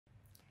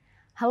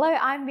Hello,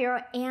 I'm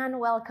Mira and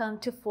welcome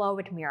to Flow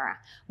with Mira.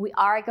 We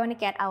are going to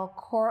get our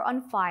core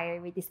on fire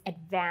with this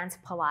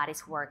advanced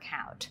Pilates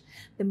workout.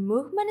 The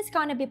movement is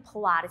going to be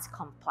Pilates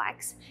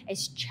complex.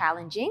 It's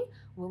challenging.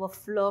 We will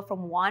flow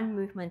from one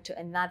movement to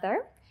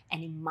another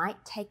and it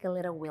might take a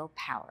little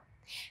willpower.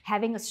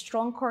 Having a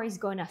strong core is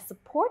going to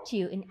support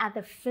you in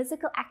other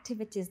physical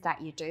activities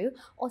that you do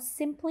or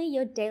simply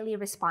your daily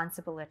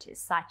responsibilities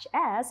such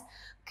as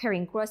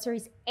carrying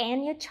groceries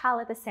and your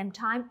child at the same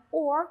time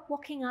or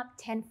walking up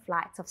 10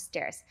 flights of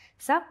stairs.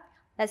 So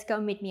let's go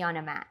meet me on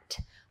a mat.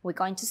 We're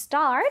going to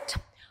start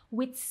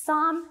with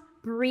some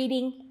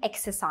breathing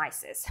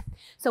exercises.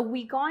 So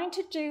we're going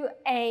to do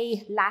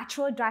a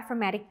lateral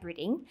diaphragmatic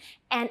breathing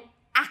and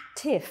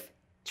active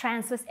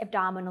transverse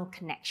abdominal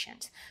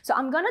connections. So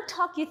I'm going to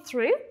talk you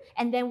through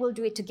and then we'll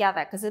do it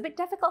together because it's a bit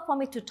difficult for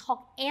me to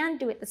talk and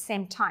do it at the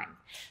same time.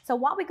 So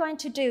what we're going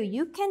to do,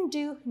 you can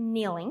do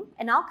kneeling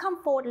and I'll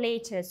come forward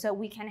later so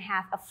we can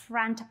have a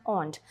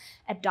front-on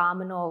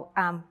abdominal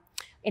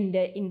in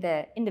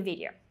the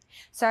video.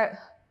 So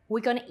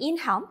we're going to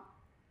inhale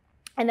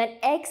and then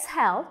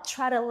exhale,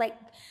 try to let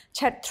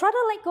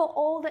go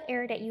all the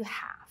air that you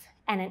have.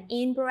 And an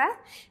in breath,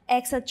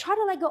 exhale, try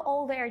to let go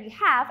all the air you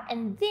have.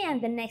 And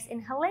then the next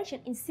inhalation,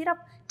 instead of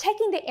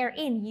taking the air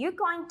in, you're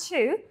going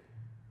to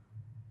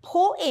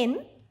pull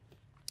in.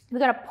 We're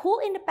going to pull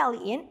in the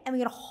belly in and we're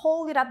going to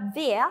hold it up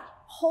there,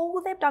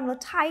 hold the abdominal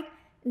tight.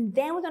 And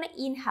then we're going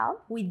to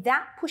inhale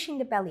without pushing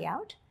the belly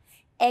out.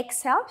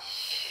 Exhale,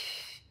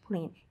 pull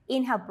in.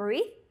 Inhale,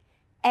 breathe.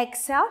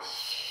 Exhale,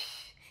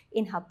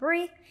 inhale,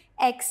 breathe.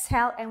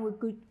 Exhale, and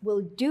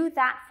we'll do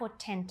that for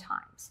 10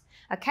 times.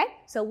 Okay,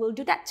 so we'll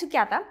do that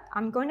together.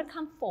 I'm going to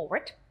come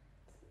forward.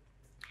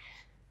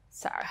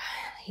 So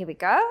here we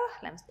go.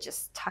 Let me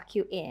just tuck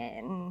you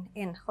in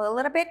a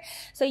little bit.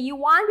 So you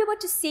won't be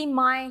able to see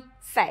my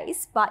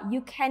face, but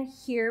you can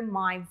hear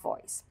my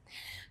voice.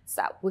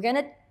 So we're going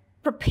to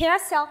prepare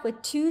ourselves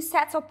with 2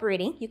 sets of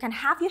breathing. You can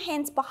have your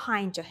hands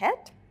behind your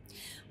head.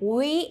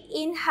 We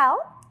inhale,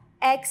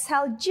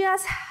 exhale,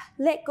 just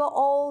let go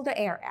all the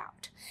air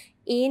out.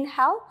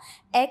 Inhale,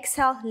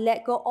 exhale,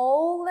 let go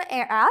all the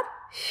air out.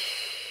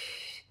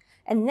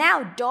 And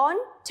now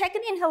don't take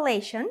an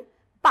inhalation,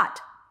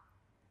 but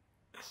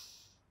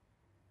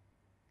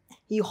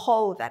you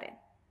hold that in,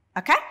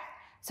 okay?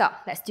 So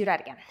let's do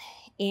that again.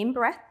 In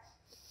breath.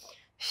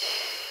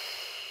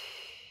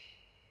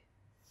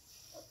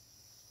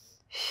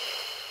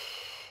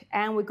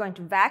 And we're going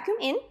to vacuum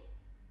in.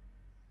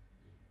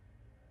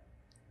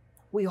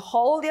 We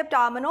hold the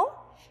abdominal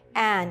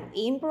and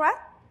in breath.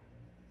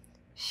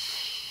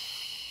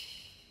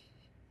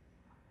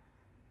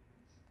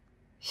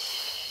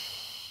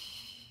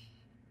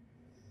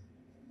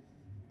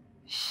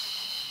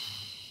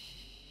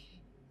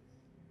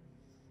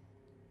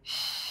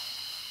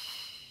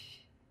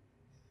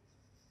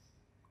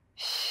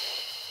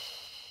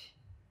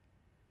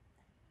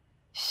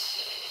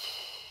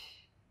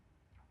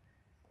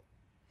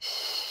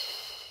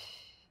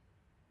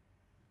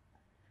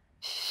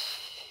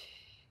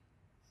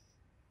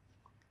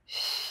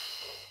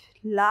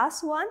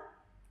 Last one.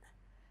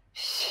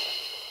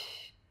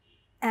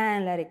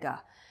 And let it go.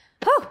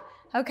 Whew.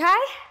 Okay,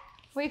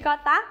 we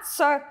got that.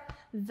 So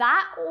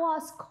that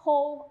was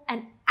called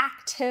an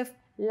active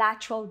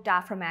lateral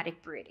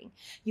diaphragmatic breathing.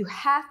 You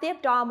have the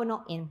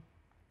abdominal in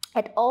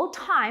at all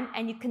time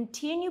and you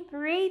continue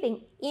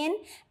breathing in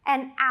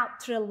and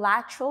out through the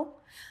lateral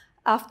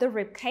of the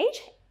rib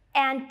cage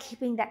and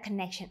keeping that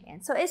connection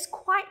in. So it's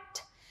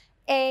quite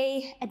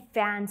an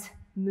advanced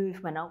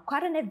movement or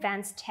quite an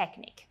advanced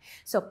technique.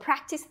 So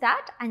practice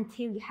that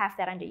until you have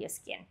that under your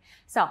skin.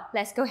 So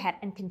let's go ahead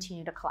and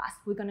continue the class.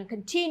 We're going to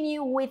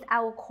continue with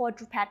our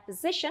quadruped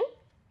position.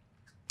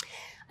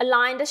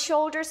 Align the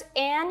shoulders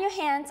and your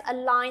hands.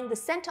 Align the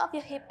center of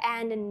your hip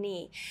and the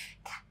knee.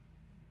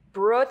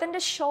 Broaden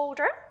the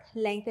shoulder,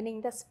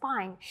 lengthening the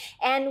spine.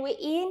 And we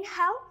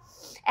inhale.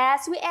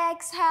 As we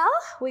exhale,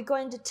 we're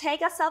going to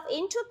take ourselves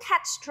into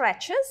cat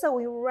stretches. So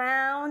we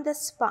round the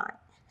spine.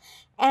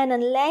 And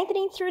then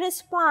lengthening through the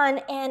spine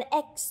and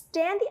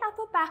extend the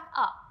upper back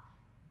up.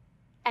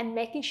 And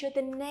making sure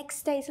the neck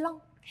stays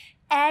long.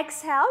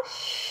 Exhale,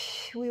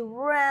 we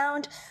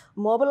round,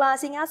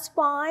 mobilizing our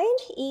spine.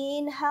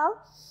 Inhale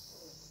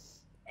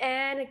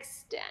and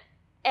extend.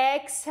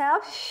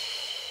 Exhale.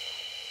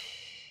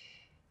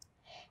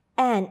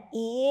 And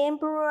in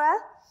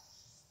breath.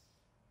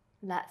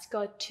 Let's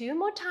go 2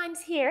 more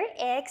times here.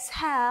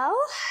 Exhale,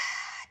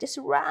 just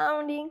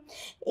rounding.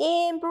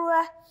 In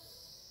breath.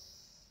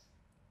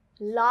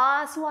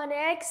 Last one,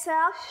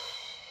 exhale.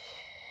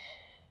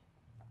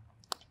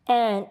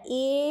 And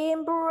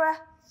in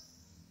breath.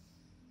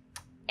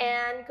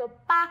 And go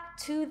back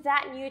to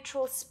that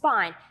neutral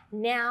spine.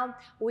 Now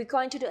we're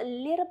going to do a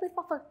little bit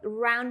of a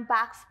round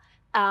back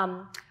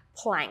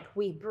plank.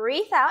 We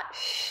breathe out,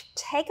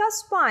 take our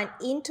spine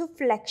into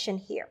flexion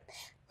here.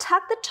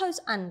 Tuck the toes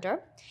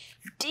under,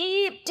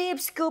 deep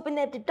scoop in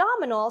the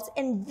abdominals,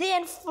 and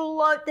then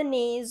float the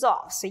knees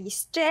off. So you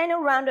stay in a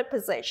rounded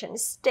position.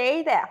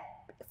 Stay there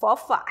for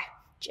 5,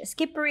 Just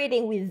keep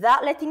breathing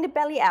without letting the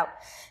belly out.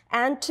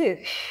 And 2.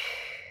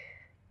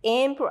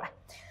 In breath.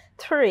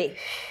 3.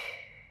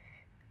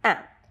 And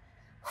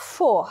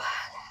 4.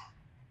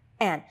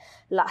 And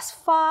last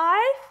 5.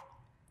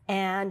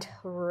 And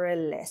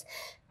release.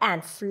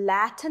 And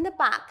flatten the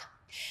back.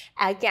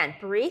 Again,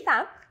 breathe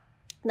out.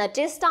 Now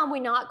this time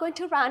we're not going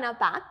to round our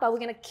back, but we're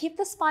going to keep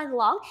the spine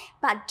long,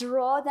 but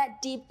draw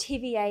that deep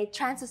TVA,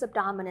 transverse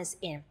abdominis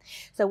in.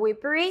 So we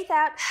breathe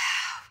out,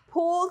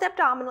 pull the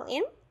abdominal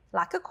in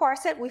like a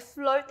corset. We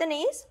float the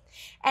knees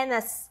and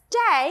then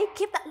stay,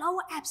 keep that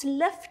lower abs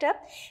lift up.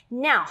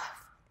 Now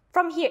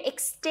from here,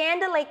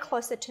 extend the leg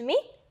closer to me.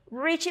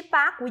 Reach it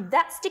back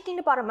without sticking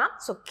the bottom up.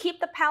 So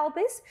keep the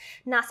pelvis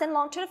nice and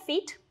long to the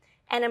feet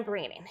and then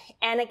bring it in.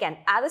 And again,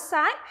 other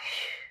side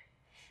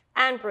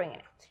and bring it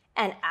in.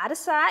 And other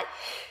side,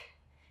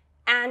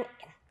 and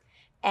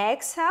in.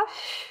 Exhale,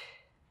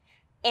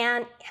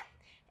 and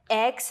in.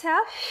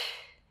 Exhale,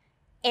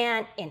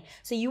 and in.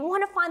 So you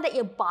want to find that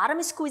your bottom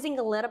is squeezing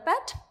a little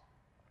bit.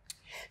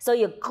 So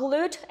your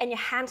glute and your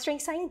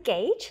hamstrings are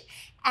engaged.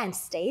 And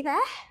stay there.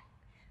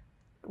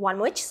 One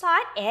more each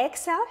side.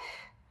 Exhale.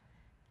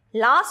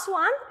 Last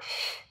one.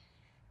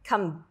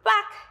 Come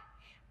back.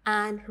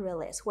 And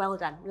release. Well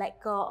done.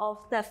 Let go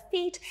of the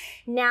feet.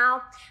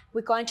 Now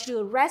we're going to do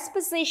a rest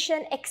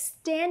position.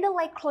 Extend the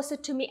leg closer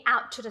to me,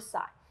 out to the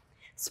side.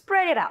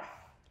 Spread it out.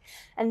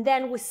 And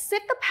then we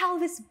sit the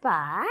pelvis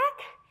back.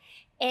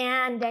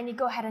 And then you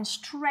go ahead and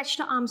stretch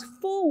the arms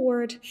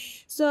forward.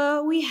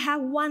 So we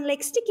have one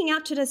leg sticking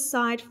out to the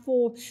side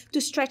to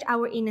stretch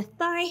our inner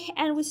thigh.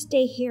 And we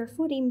stay here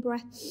for the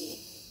in-breath.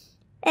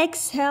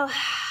 Exhale.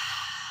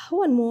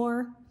 One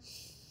more.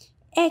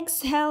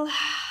 Exhale.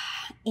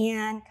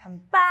 And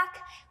come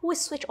back. We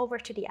switch over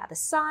to the other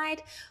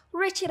side.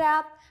 Reach it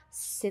up.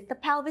 Sit the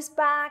pelvis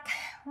back.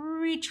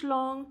 Reach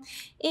long.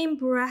 In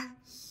breath.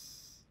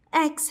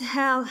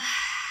 Exhale.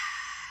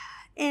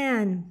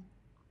 And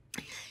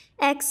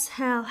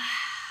exhale.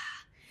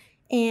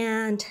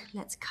 And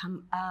let's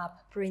come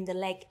up. Bring the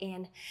leg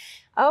in.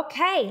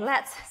 Okay,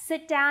 let's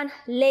sit down.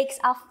 Legs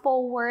are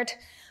forward.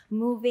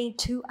 Moving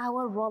to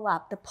our roll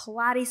up. The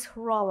Pilates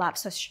roll up.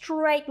 So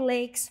straight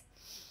legs.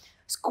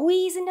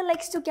 Squeezing the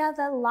legs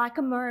together like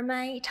a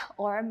mermaid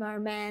or a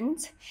merman.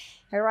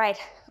 All right.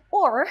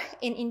 Or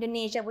in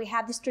Indonesia, we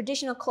have this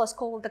traditional clothes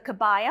called the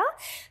kebaya.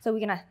 So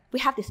we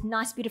have this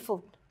nice,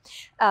 beautiful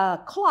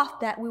cloth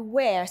that we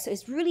wear. So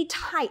it's really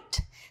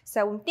tight.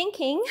 So I'm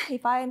thinking,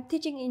 if I'm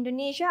teaching in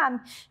Indonesia,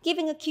 I'm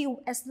giving a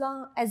cue as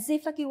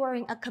if you're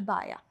wearing a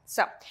kebaya.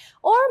 So,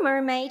 or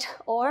mermaid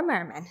or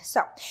merman.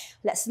 So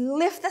let's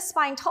lift the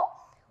spine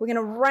tall. We're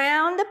gonna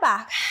round the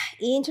back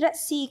into that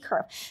C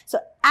curve. So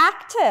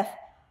active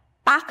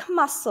back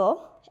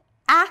muscle,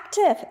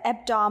 active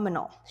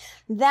abdominal.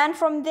 Then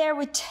from there,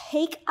 we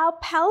take our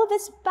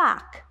pelvis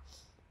back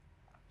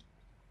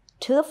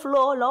to the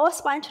floor, lower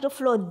spine to the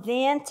floor.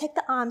 Then take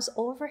the arms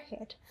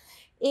overhead.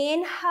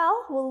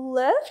 Inhale, we'll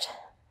lift.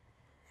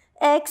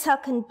 Exhale,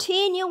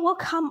 continue, we'll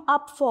come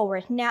up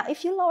forward. Now,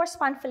 if your lower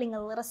spine feeling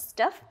a little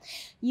stiff,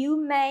 you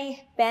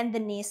may bend the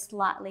knees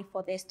slightly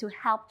for this to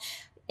help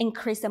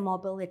increase the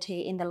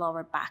mobility in the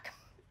lower back.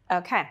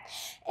 Okay,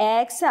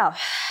 exhale,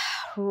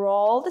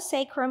 roll the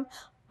sacrum,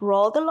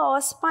 roll the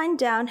lower spine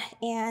down,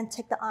 and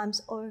take the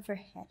arms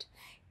overhead.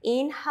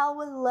 Inhale,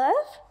 we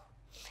lift.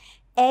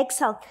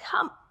 Exhale,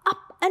 come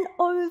up and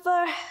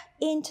over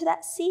into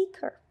that C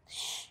curve.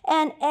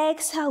 And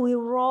exhale, we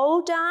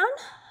roll down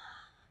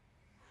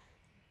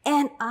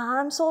and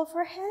arms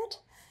overhead.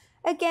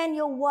 Again,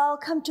 you're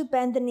welcome to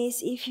bend the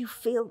knees if you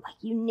feel like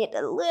you need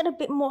a little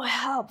bit more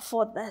help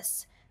for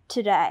this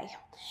today.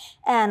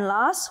 And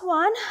last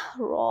one,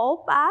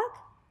 roll back,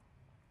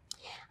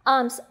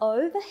 arms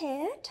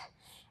overhead,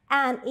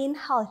 and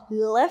inhale,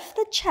 lift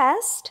the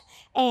chest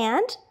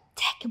and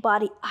take your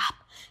body up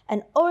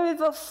and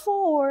over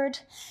forward,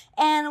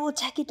 and we'll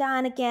take it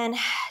down again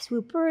as we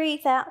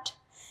breathe out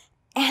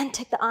and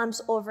take the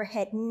arms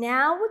overhead.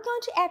 Now we're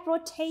going to add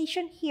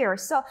rotation here.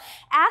 So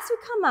as we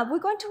come up, we're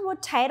going to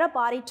rotate our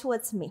body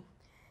towards me.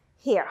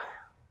 Here.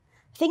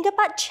 Think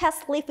about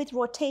chest lift with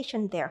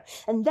rotation there.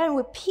 And then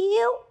we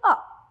peel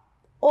up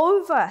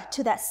over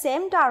to that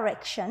same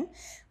direction.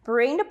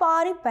 Bring the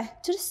body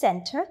back to the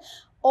center.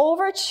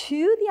 Over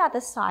to the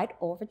other side,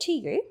 over to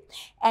you.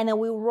 And then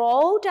we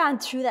roll down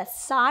through that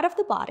side of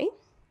the body.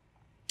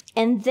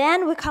 And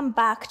then we come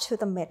back to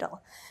the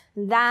middle.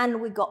 Then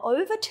we go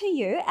over to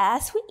you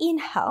as we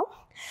inhale.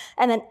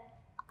 And then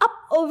up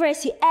over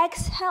as you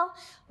exhale.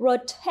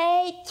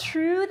 Rotate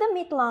through the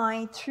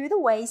midline, through the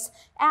waist,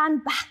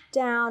 and back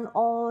down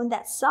on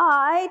that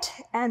side.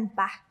 And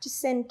back to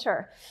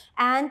center.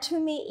 And to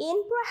me,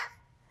 in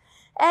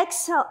breath.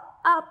 Exhale,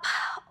 up,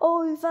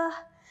 over,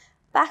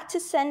 back to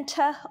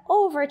center,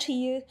 over to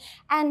you,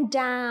 and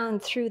down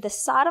through the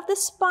side of the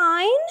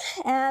spine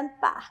and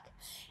back.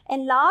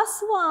 And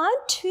last one,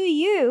 to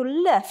you,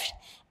 lift,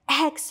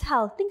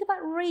 exhale. Think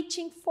about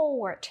reaching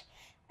forward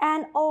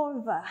and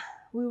over.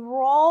 We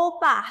roll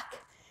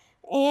back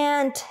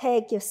And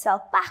take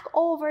yourself back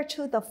over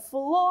to the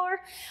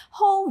floor.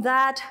 Hold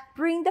that.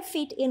 Bring the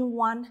feet in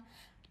 1,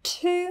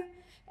 2,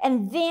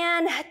 and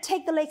then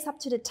take the legs up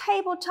to the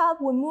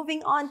tabletop. We're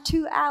moving on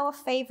to our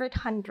favorite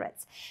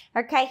hundreds.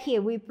 Okay,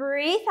 here we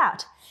breathe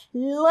out.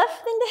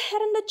 Lifting the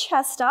head and the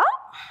chest up.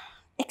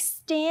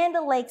 Extend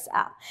the legs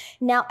up.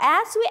 Now,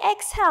 as we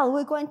exhale,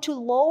 we're going to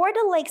lower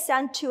the legs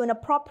down to an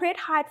appropriate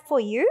height for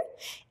you.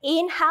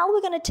 Inhale,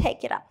 we're going to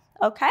take it up,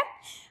 okay?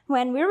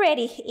 When we're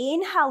ready,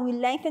 inhale, we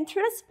lengthen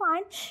through the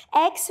spine.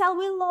 Exhale,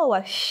 we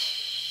lower.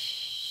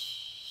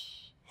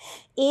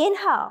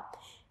 Inhale.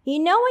 You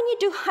know when you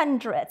do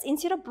hundreds,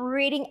 instead of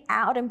breathing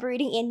out and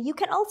breathing in, you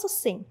can also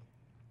sing.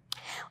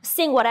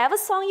 Sing whatever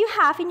song you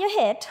have in your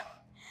head.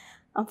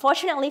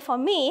 Unfortunately for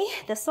me,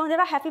 the song that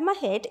I have in my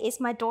head is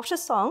my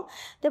daughter's song,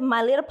 the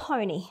My Little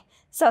Pony.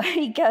 So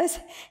it goes,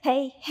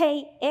 hey,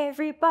 hey,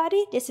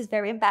 everybody. This is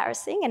very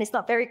embarrassing and it's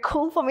not very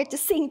cool for me to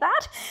sing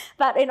that.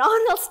 But in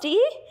honesty,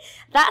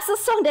 that's a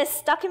song that's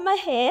stuck in my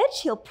head.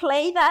 She'll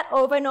play that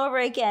over and over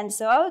again.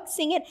 So I'll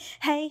sing it,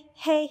 hey,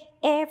 hey,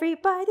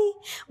 everybody.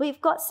 We've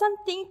got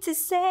something to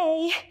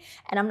say.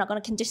 And I'm not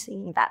going to continue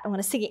singing that. I'm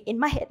going to sing it in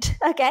my head,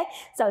 okay?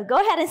 So go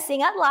ahead and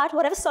sing out loud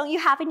whatever song you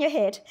have in your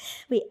head.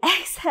 We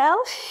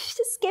exhale,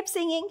 just skip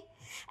singing.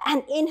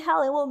 And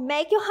inhale, it will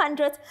make your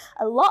hundreds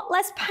a lot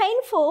less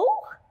painful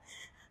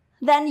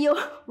than you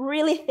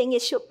really think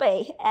it should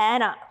be.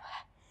 And up,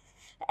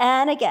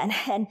 and again,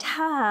 and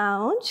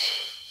down,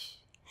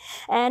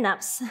 and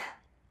up.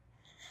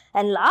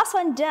 And last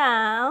one,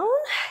 down.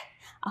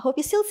 I hope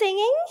you're still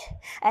singing.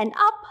 And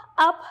up,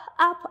 up,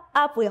 up,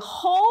 up. We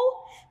hold,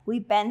 we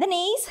bend the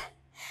knees,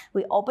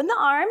 we open the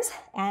arms,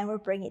 and we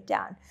bring it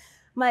down.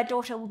 My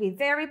daughter will be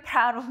very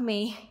proud of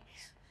me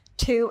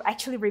to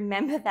actually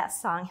remember that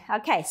song.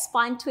 Okay,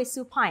 spine twist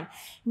supine.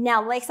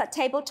 Now legs at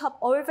tabletop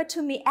over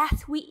to me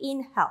as we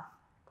inhale.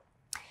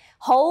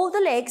 Hold the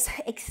legs,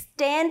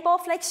 extend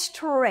both legs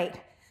straight.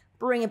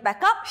 Bring it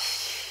back up.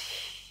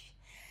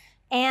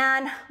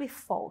 And we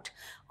fold.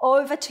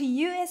 Over to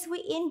you as we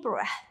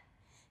in-breath.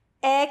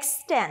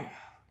 Extend.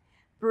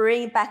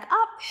 Bring it back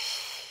up.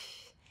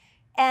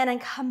 And then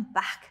come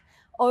back.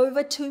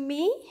 Over to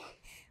me.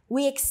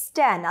 We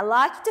extend. I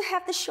like you to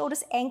have the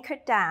shoulders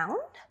anchored down.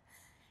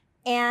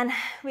 And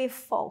we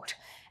fold.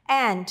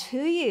 And to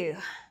you.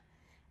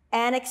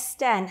 And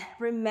extend.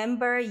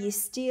 Remember, you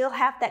still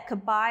have that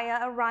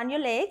kabaya around your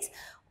legs,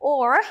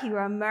 or you're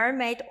a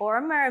mermaid or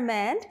a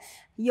merman.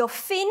 Your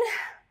fin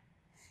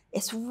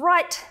is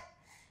right.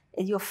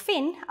 Your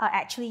fin are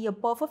actually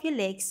both of your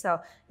legs,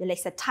 so your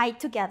legs are tied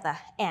together.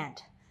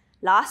 And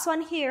last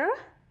one here.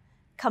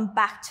 Come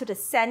back to the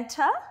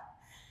center.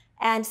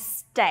 And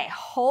stay.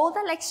 Hold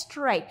the legs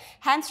straight.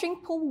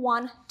 Hamstring pull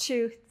 1,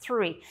 2,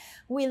 3.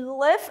 We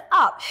lift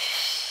up.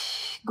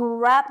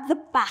 Grab the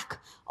back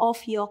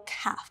of your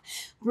calf.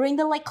 Bring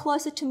the leg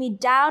closer to me,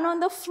 down on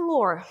the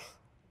floor.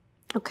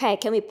 Okay,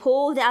 can we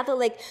pull the other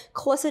leg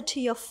closer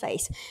to your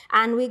face?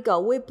 And we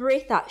go. We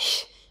breathe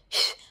out.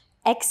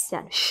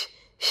 Extend.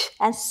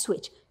 And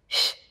switch.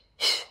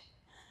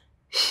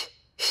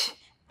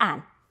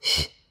 And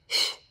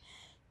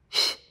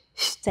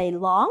stay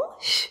long.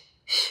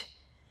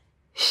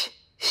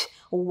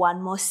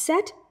 One more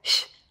set.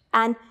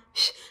 And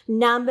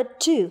number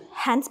 2,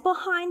 hands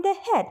behind the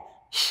head.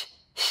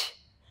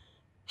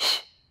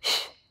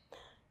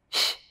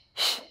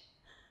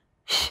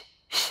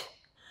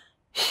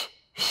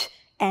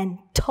 And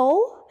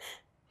toe.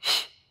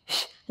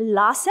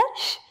 Last set.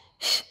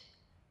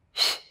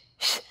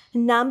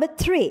 Number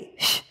 3,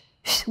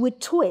 we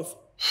twist.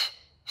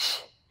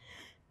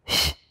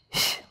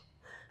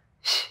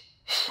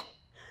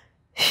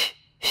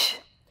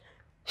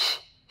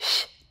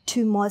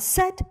 2 more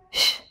set.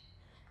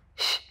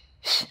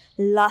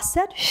 Last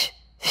set.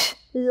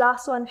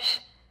 Last one.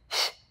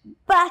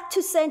 Back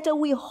to center.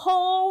 We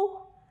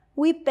hold.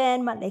 We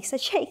bend. My legs are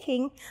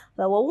shaking.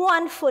 Lower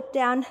one foot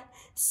down.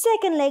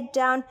 Second leg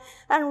down.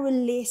 And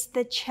release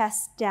the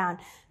chest down.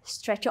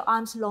 Stretch your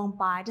arms long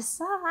by the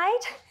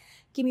side.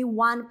 Give me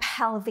one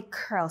pelvic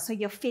curl so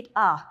your feet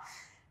are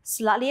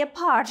slightly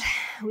apart.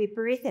 We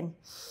breathe in.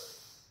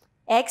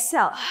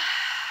 Exhale.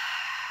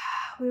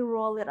 We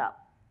roll it up.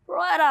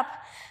 Roll it up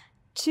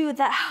to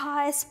that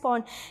highest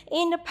point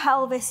in the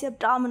pelvis. Your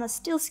abdominal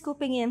still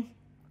scooping in.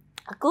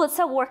 Glutes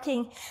are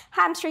working.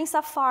 Hamstrings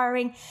are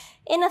firing.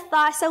 Inner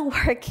thighs are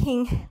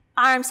working.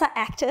 Arms are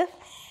active.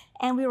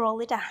 And we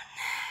roll it down.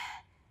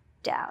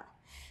 Down.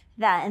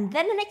 That. And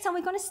then the next time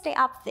we're going to stay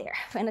up there.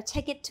 We're going to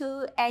take it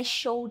to a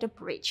shoulder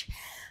bridge.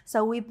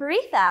 So we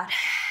breathe out.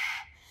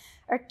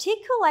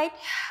 Articulate,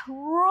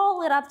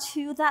 roll it up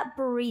to that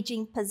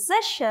bridging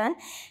position.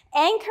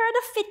 Anchor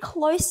the feet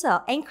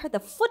closer, anchor the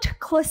foot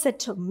closer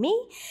to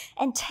me,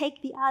 and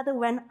take the other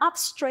one up,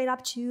 straight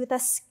up to the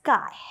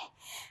sky.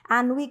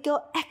 And we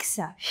go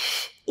exhale,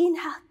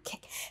 inhale,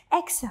 kick,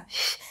 exhale,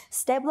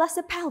 stabilize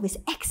the pelvis,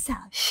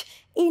 exhale,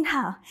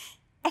 inhale,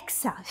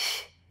 exhale,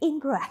 in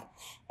breath,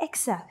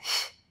 exhale,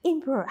 in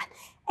breath,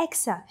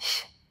 exhale.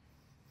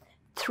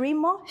 3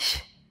 more,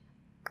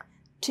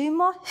 2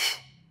 more.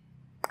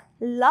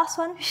 Last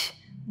one.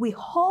 We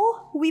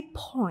hold, we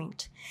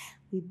point.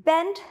 We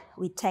bend,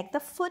 we take the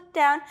foot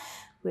down.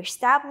 We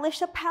establish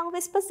the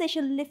pelvis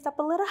position, lift up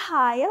a little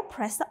higher,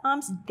 press the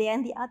arms,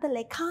 then the other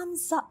leg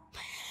comes up.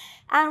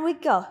 And we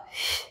go.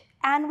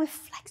 And we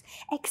flex.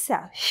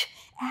 Exhale.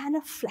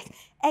 And flex.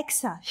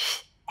 Exhale.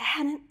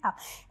 And up.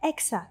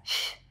 Exhale.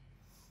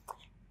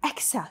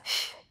 Exhale.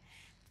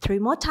 3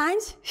 more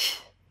times.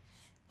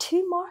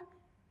 2 more.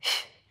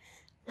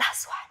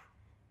 Last one.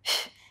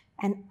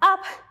 And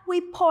up, we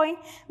point,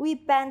 we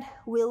bend,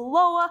 we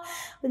lower,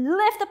 we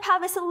lift the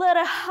pelvis a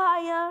little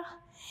higher,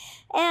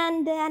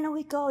 and then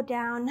we go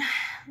down,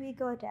 we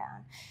go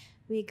down,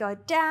 we go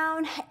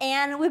down,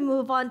 and we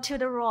move on to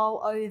the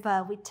roll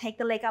over. We take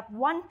the leg up,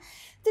 one,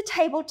 the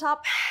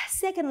tabletop,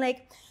 second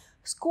leg,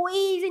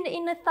 squeeze in the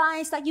inner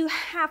thighs like you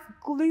have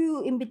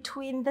glue in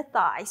between the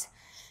thighs,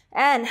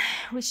 and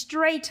we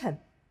straighten,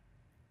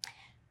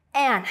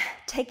 and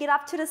take it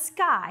up to the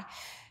sky.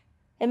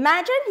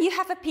 Imagine you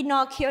have a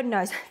Pinocchio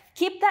nose.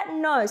 Keep that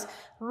nose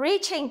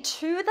reaching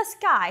to the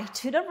sky,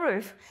 to the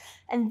roof.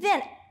 And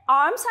then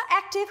arms are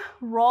active.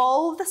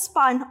 Roll the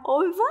spine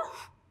over.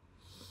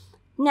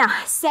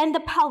 Now send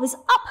the pelvis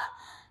up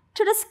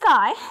to the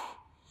sky.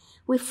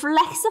 We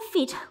flex the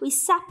feet. We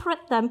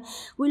separate them.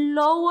 We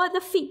lower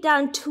the feet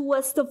down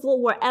towards the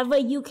floor wherever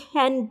you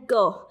can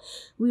go.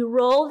 We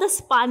roll the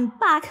spine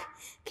back,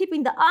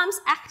 keeping the arms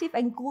active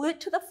and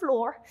glued to the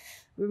floor.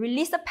 We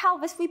release the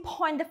pelvis, we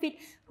point the feet,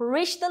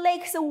 reach the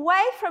legs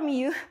away from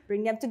you,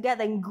 bring them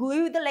together and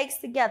glue the legs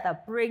together.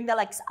 Bring the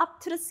legs up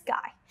to the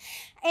sky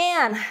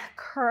and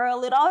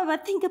curl it over.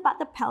 Think about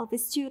the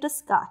pelvis to the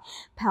sky,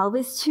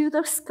 pelvis to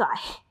the sky.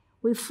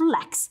 We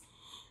flex,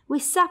 we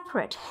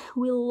separate,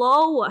 we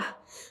lower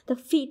the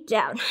feet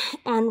down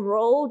and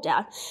roll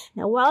down.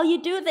 Now while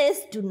you do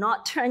this, do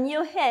not turn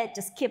your head.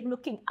 Just keep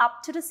looking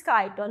up to the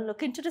sky. Don't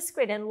look into the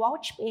screen and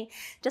watch me.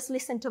 Just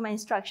listen to my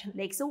instruction.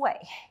 Legs away.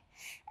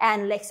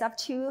 And legs up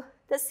to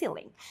the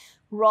ceiling.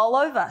 Roll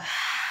over.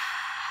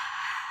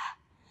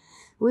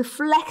 We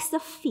flex the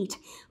feet.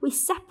 We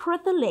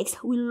separate the legs.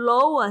 We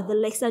lower the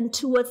legs and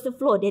towards the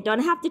floor. They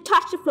don't have to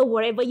touch the floor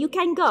wherever you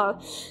can go.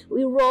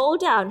 We roll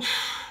down.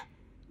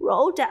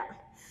 Roll down.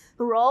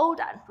 Roll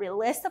down.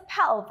 Release the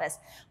pelvis.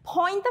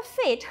 Point the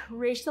feet.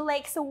 Reach the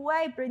legs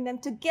away. Bring them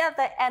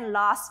together. And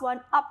last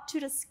one up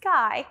to the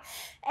sky.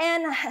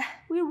 And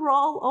we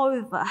roll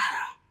over.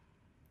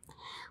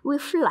 We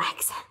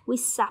flex, we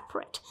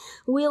separate,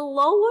 we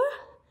lower,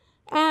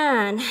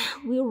 and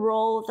we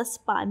roll the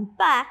spine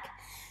back.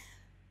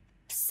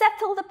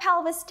 Settle the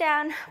pelvis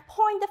down,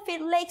 point the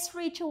feet, legs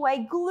reach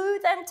away, glue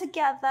them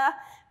together,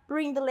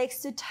 bring the legs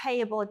to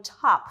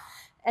tabletop.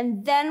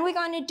 And then we're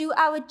going to do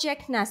our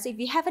jackknife. So if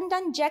you haven't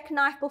done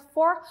jackknife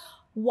before,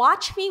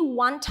 watch me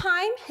one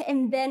time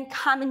and then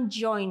come and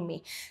join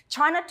me.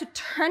 Try not to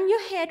turn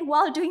your head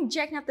while doing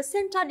jackknife at the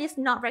same time. It's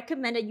not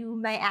recommended. You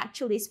may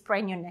actually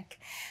sprain your neck.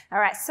 All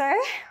right, so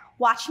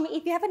watch me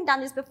if you haven't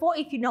done this before.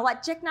 If you know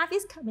what jackknife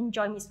is, come and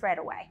join me straight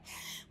away.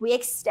 We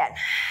extend.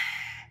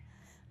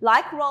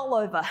 Like roll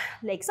over.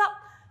 Legs up,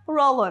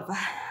 roll over.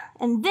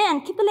 And then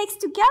keep the legs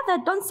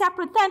together. Don't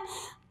separate them.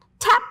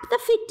 Tap the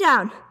feet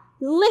down.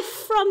 Lift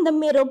from the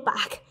middle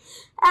back.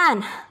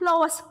 And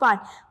lower spine.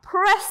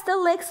 Press the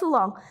legs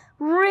along.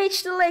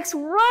 Reach the legs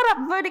right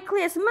up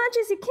vertically as much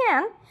as you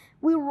can.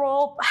 We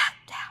roll back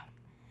down.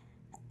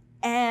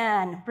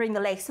 And bring the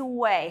legs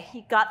away.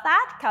 You got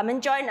that? Come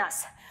and join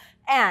us.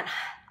 And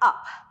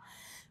up.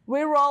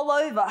 We roll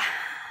over.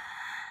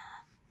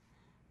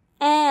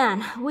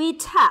 And we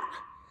tap.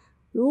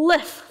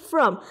 Lift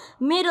from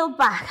middle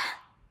back.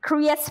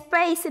 Create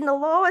space in the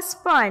lower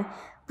spine.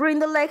 Bring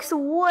the legs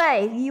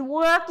away. You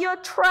work your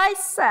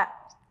triceps.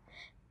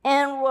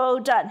 And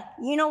roll down.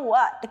 You know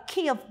what? The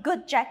key of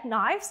good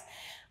jackknives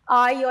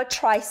are your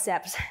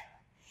triceps.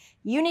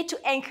 You need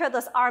to anchor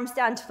those arms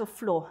down to the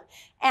floor.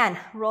 And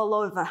roll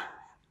over.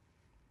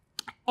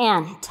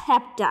 And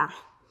tap down.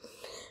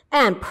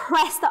 And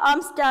press the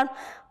arms down.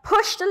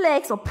 Push the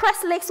legs or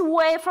press the legs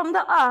away from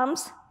the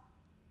arms.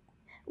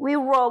 We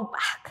roll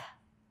back.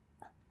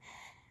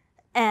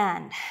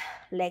 And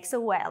legs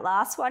away.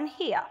 Last one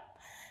here.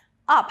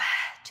 Up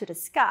to the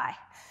sky.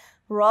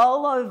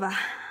 Roll over.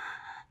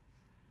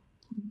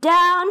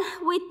 Down,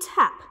 we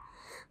tap.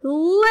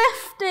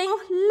 Lifting,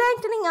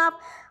 lengthening up,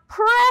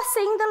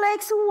 pressing the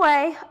legs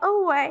away,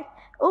 away,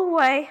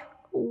 away,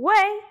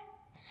 away.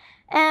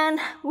 And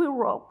we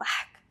roll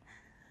back.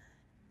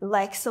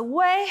 Legs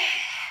away.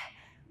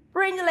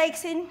 Bring the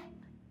legs in,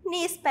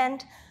 knees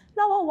bent,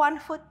 lower one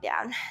foot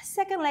down,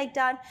 second leg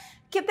down.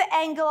 Keep the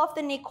angle of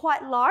the knee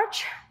quite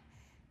large.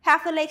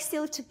 Have the legs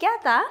still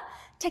together.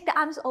 Take the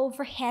arms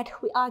overhead.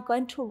 We are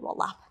going to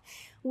roll up.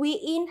 We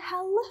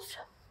inhale, lift.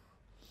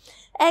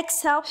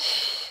 Exhale,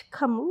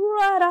 come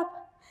right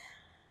up.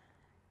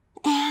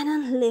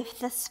 And lift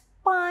the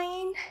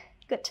spine.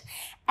 Good.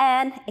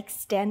 And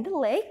extend the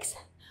legs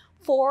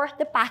for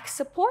the back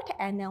support.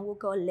 And then we'll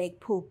go leg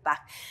pull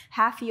back.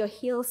 Have your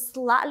heels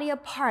slightly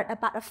apart,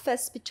 about a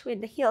fist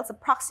between the heels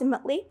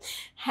approximately.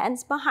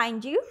 Hands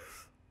behind you.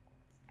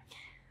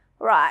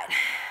 Right.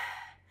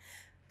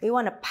 We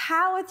want to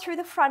power through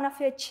the front of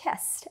your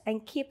chest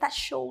and keep that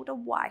shoulder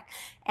wide.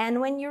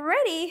 And when you're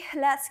ready,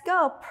 let's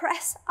go.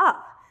 Press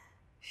up.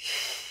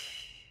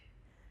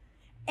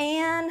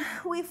 And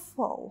we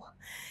fold.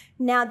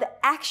 Now the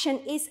action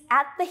is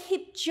at the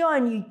hip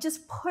joint. You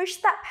just push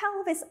that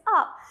pelvis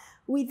up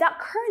without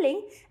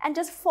curling and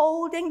just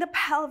folding the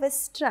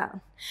pelvis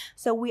down.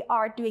 So we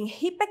are doing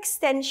hip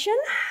extension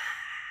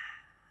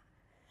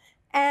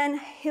and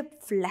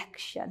hip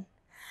flexion.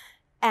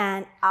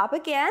 And up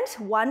again,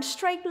 one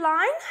straight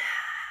line.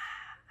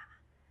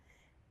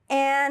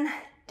 And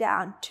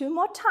down, 2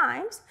 more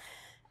times.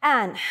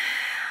 And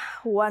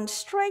one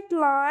straight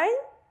line.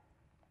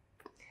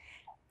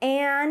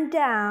 And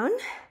down.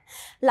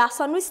 Last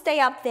one, we stay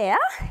up there.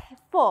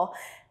 4,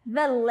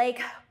 the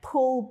leg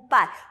pull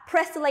back.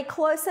 Press the leg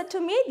closer to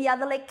me. The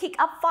other leg kick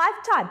up 5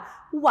 times.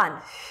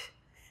 1,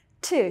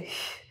 2,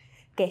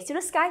 gaze to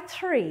the sky.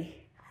 3,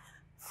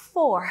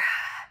 4,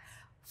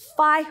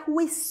 5,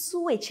 we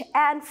switch,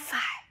 and 5,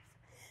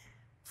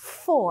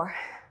 4,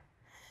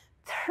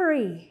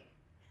 3,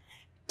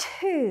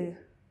 2,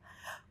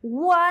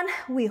 1.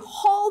 We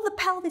hold the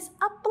pelvis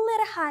up a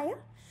little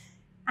higher,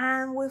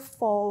 and we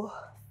fold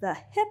the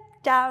hip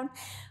down,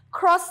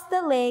 cross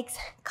the legs,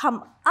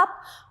 come up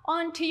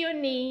onto your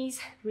knees,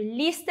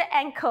 release the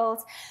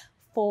ankles,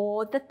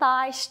 fold the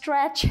thigh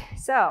stretch.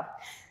 So,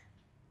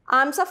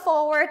 arms are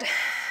forward.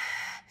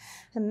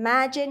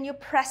 Imagine you're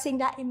pressing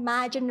that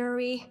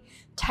imaginary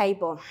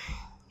table.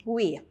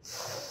 We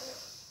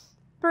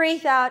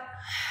breathe out,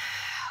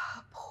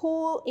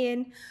 pull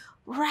in,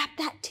 wrap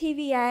that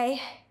TVA,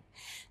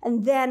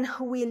 and then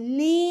we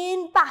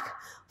lean back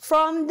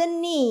from the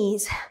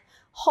knees.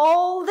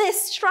 Hold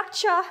this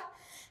structure.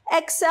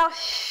 Exhale,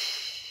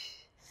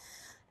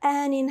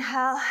 and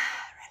inhale,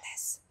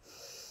 release.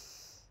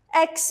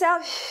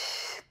 Exhale,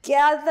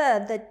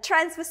 gather the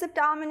transverse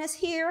abdominis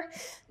here.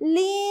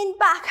 Lean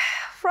back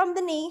from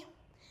the knee.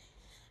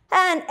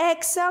 And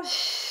exhale,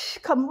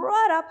 come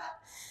right up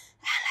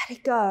and let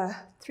it go.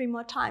 3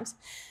 more times.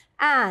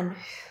 And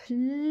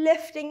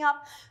lifting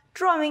up,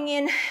 drawing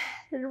in,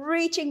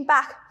 reaching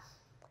back.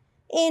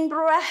 In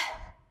breath,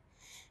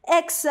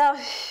 exhale,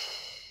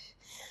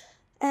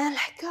 and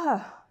let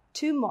go.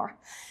 2 more.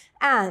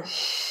 And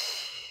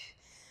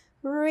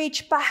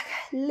reach back,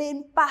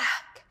 lean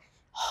back,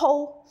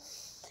 hold,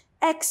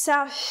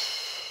 exhale.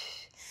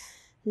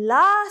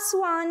 Last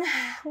one,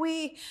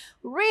 we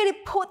really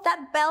put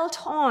that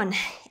belt on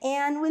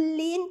and we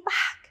lean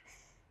back.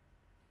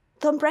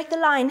 Don't break the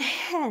line.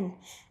 And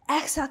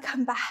exhale,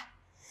 come back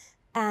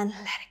and let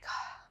it go.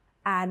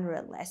 And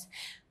release.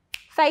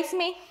 Face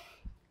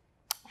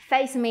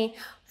me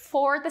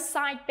for the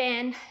side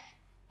bend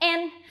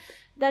and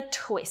the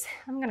twist.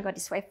 I'm gonna go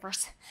this way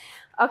first.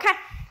 Okay,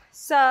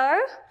 so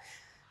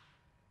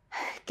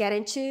get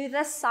into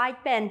the side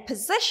bend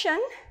position,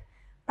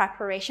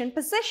 preparation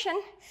position.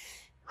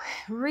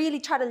 Really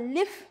try to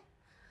lift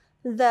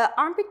the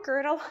armpit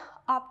girdle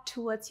up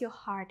towards your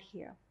heart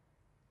here.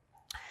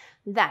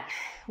 Then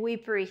we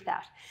breathe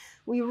out.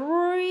 We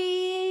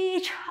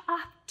reach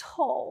up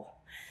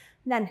tall.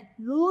 Then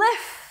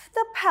lift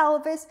the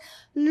pelvis,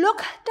 look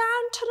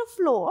down to the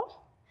floor,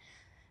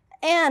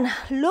 and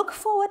look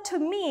forward to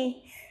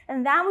me.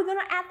 And then we're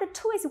gonna add the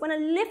twist. We're gonna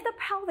lift the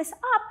pelvis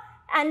up,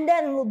 and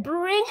then we'll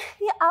bring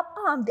the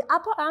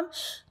upper arm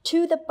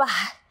to the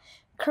back,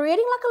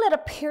 creating like a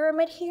little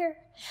pyramid here.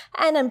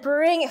 And then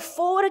bring it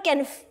forward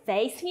again,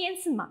 face me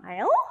and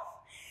smile.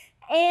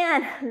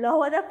 And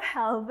lower the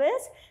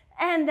pelvis,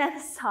 and then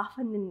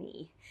soften the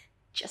knee,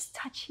 just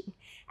touching.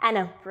 And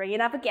then bring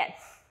it up again.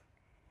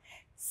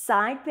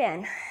 Side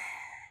bend,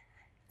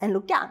 and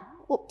look down,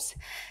 oops.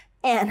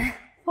 And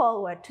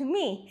forward to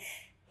me,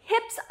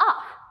 hips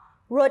up,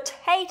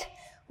 rotate,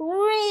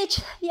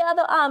 reach the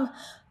other arm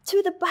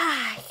to the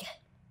back.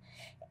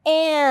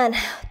 And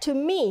to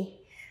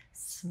me,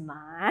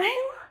 smile,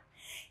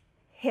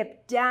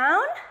 hip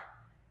down,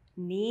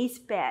 knees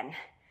bend.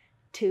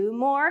 2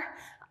 more,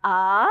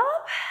 up,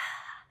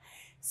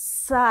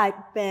 side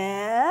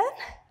bend,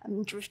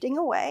 I'm drifting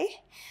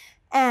away.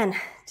 And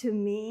to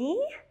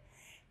me,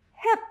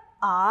 hip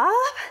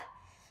up,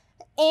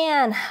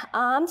 and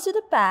arms to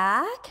the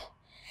back,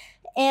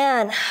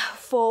 and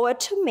forward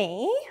to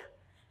me,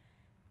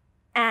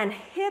 and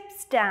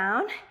hips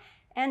down,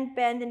 and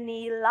bend the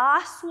knee.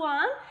 Last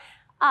one,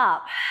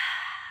 up,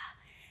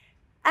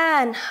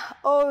 and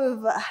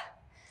over,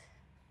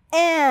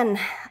 and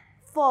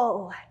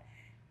forward,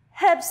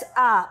 hips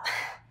up,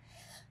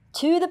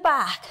 to the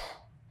back.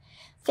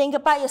 Think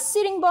about your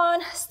sitting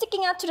bone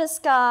sticking out to the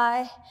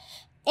sky,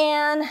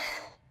 and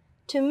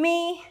to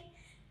me,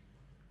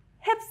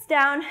 hips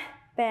down,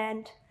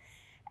 bend.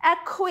 A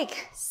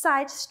quick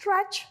side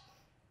stretch.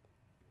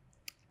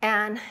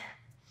 And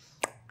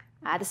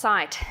other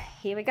side.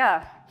 Here we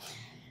go.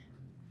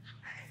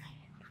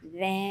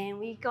 Then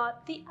we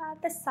got the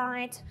other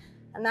side.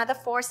 Another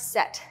 4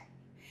 set.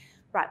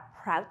 Right,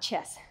 proud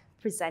chest.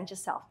 Present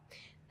yourself.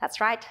 That's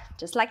right,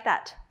 just like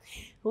that.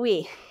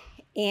 We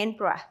in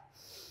breath.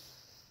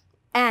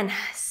 And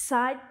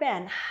side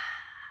bend.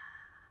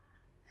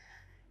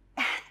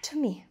 to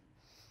me.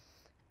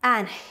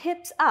 And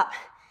hips up.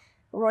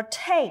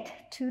 Rotate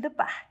to the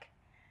back.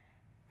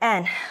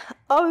 And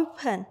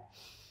open.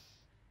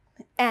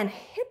 And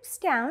hips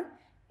down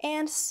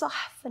and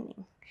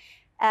softening.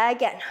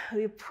 Again,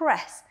 we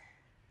press.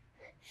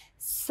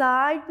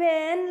 Side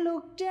bend,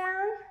 look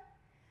down.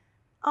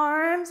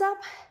 Arms up.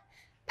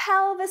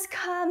 Pelvis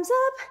comes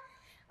up.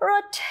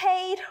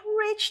 Rotate,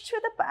 reach to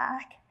the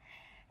back.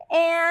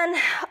 And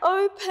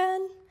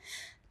open.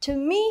 To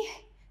me,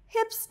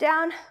 hips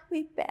down,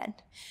 we bend.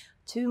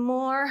 2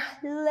 more,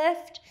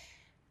 lift.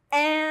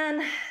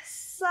 And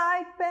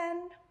side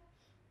bend.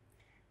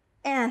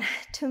 And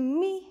to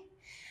me.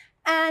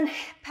 And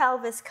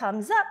pelvis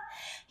comes up.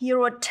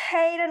 You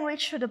rotate and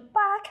reach to the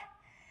back.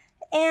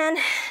 And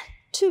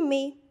to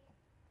me.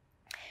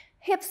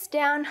 Hips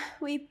down,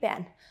 we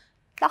bend.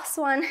 Last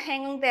one,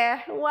 hang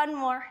there. 1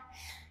 more.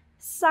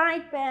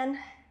 Side bend.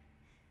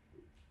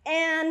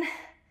 And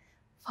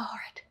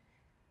forward.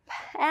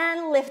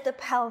 And lift the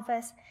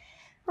pelvis.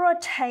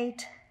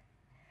 Rotate.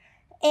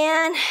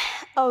 And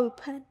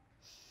open.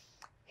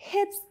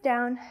 Hips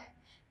down.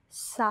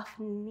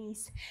 Soften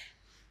knees.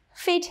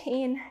 Feet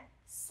in.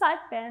 Side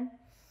bend.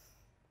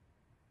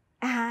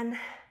 And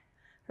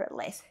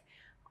release.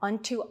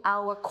 Onto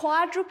our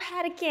quadruped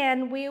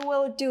again. We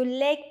will do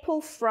leg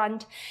pull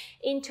front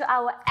into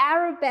our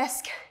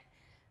arabesque.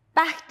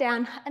 Back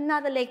down.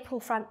 Another leg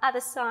pull front.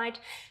 Other side.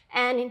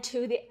 And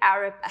into the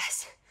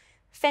arabesque.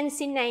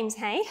 Fancy names,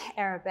 hey?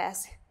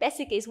 Arabesque.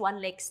 Basically, is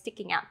one leg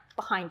sticking out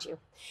behind you.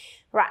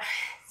 Right.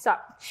 So,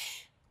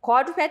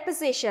 quadruped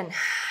position.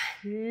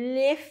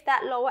 Lift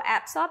that lower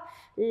abs up.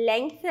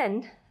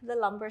 Lengthen the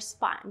lumbar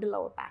spine, the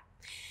lower back.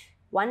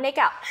 One leg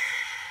out.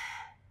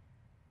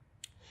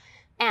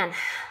 And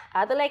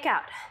other leg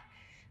out.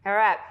 All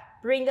right.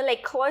 Bring the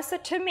leg closer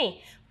to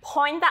me.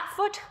 Point that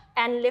foot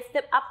and lift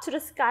it up to the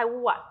sky.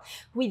 1.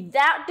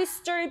 Without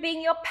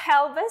disturbing your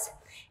pelvis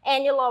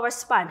and your lower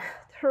spine.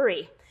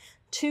 3.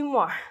 2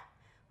 more.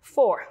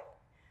 4.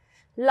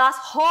 Last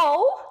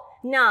hold.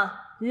 Now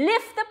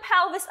lift the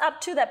pelvis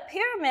up to the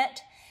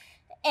pyramid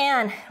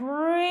and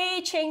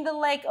reaching the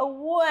leg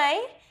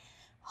away.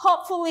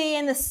 Hopefully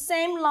in the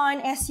same line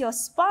as your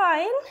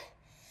spine.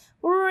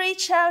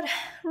 Reach out,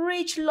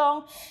 reach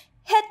long.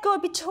 Head go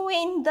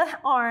between the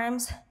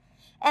arms.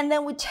 And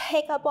then we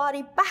take our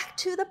body back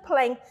to the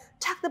plank.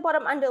 Tuck the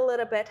bottom under a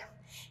little bit.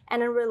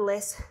 And then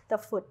release the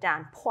foot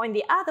down. Point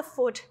the other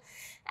foot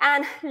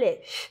and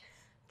lift.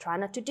 Try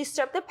not to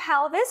disturb the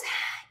pelvis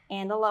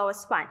and the lower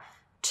spine.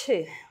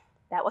 2.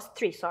 That was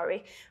 3,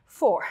 sorry.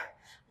 4.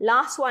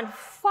 Last one.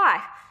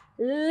 5.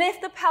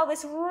 Lift the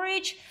pelvis.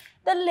 Reach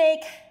the leg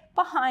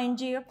behind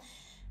you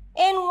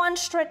in one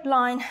straight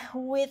line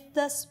with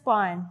the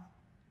spine.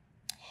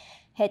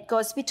 Head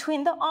goes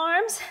between the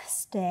arms.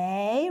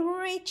 Stay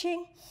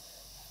reaching.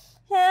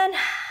 And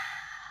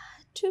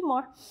 2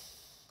 more.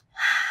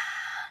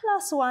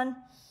 Last one.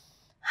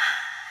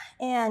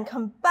 And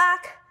come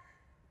back.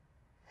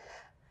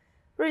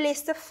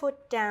 Release the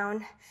foot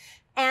down.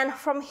 And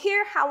from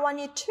here, I want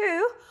you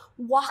to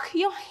walk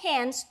your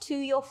hands to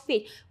your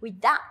feet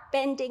without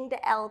bending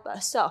the elbow.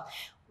 So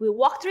we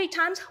walk 3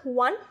 times.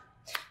 1,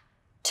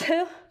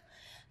 2,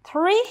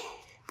 3.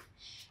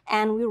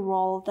 And we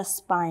roll the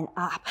spine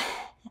up.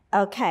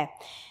 Okay.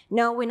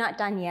 No, we're not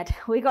done yet.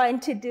 We're going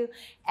to do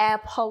a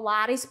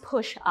Pilates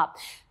push-up.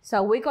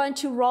 So we're going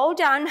to roll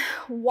down,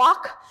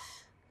 walk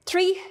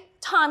 3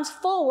 times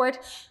forward.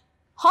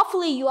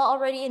 Hopefully you are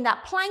already in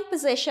that plank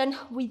position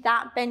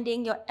without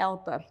bending your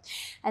elbow.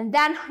 And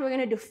then we're going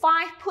to do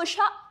 5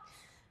 push-up.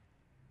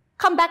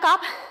 Come back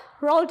up,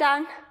 roll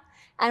down,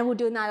 and we'll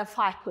do another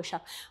 5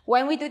 push-up.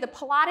 When we do the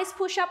Pilates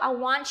push-up, I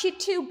want you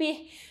to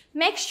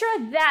make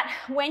sure that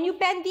when you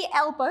bend the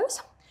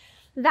elbows,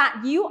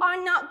 that you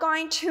are not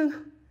going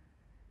to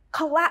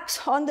collapse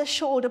on the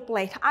shoulder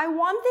blade. I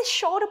want this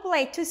shoulder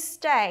blade to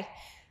stay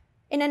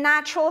in a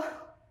natural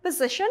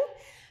position.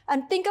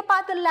 And think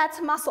about the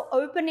lats muscle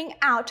opening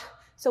out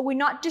so we're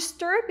not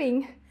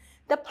disturbing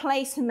the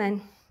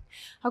placement.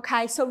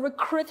 Okay, so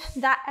recruit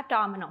that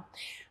abdominal.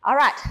 All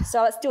right,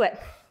 so let's do it.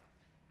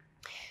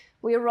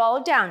 We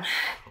roll down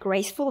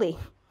gracefully.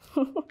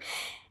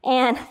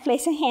 And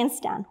place your hands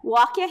down.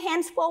 Walk your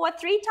hands forward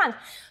 3 times.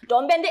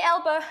 Don't bend the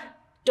elbow.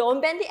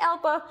 Don't bend the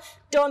elbow.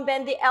 Don't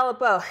bend the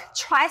elbow.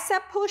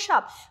 Tricep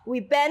push-up. We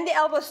bend the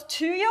elbows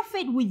to your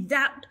feet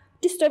without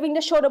disturbing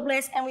the shoulder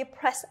blades, and we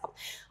press up.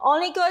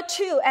 Only go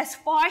 2 as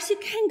far as you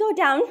can go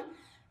down,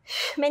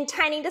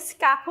 maintaining the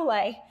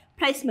scapulae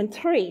placement.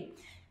 3,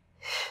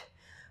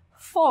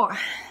 4,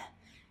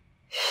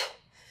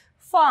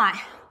 5.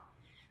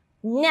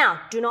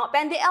 Now, do not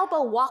bend the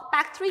elbow. Walk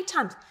back 3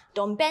 times.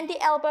 Don't bend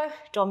the elbow.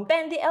 Don't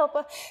bend the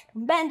elbow.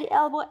 Don't bend the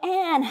elbow,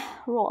 and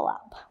roll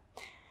up.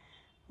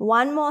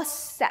 1 more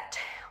set.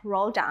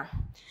 Roll down.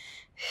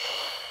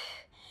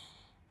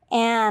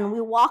 And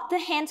we walk the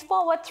hands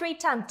forward 3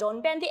 times.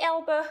 Don't bend the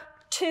elbow.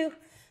 2,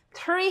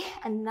 3,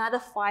 another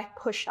 5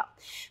 push-up.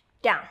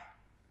 Down.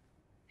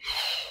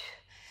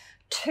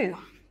 2,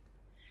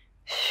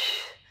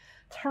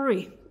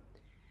 3,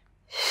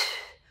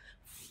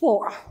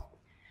 4,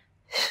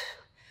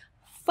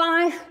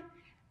 5,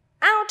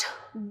 out,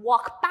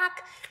 walk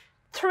back,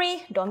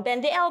 3, don't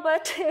bend the elbow,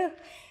 2,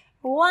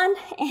 1,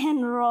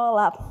 and roll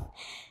up.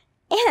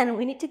 And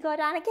we need to go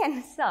down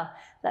again. So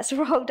let's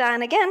roll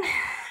down again.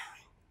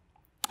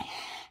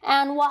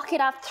 And walk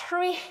it up,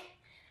 3,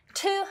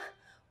 2,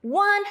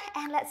 1,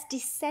 and let's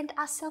descend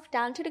ourselves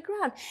down to the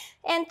ground.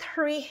 And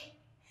 3,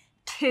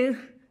 2,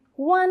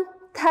 1,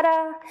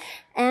 ta-da!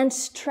 And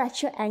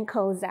stretch your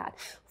ankles out.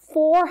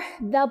 4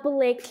 double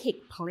leg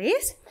kick,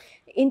 please.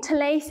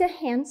 Interlace your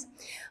hands,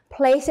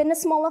 place in the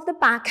small of the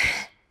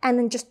back, and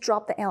then just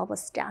drop the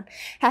elbows down.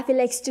 Have your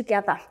legs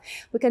together.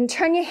 We can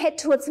turn your head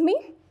towards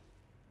me.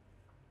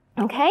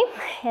 Okay,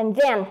 and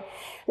then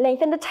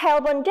lengthen the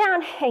tailbone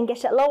down,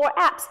 engage the lower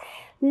abs.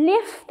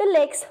 Lift the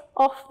legs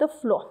off the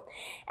floor.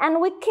 And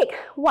we kick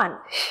 1,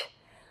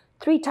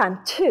 3 times,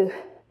 2,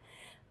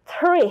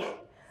 3.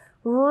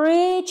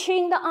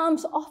 Reaching the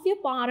arms off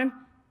your bottom,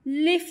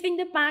 lifting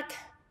the back,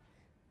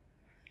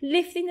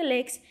 lifting the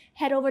legs,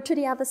 head over to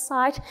the other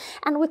side.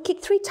 And we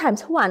kick 3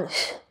 times. 1,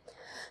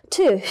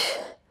 2,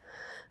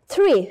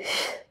 3.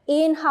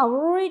 Inhale,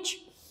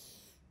 reach.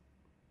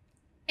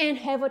 And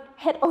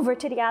head over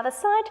to the other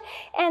side.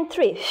 And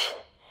 3,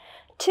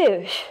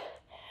 2,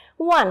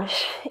 1.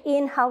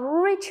 Inhale,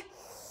 reach.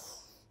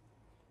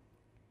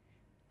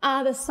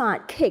 Other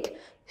side, kick.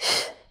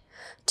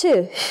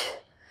 2,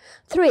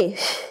 3.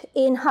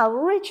 Inhale,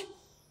 reach.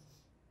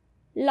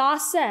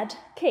 Last set,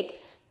 kick.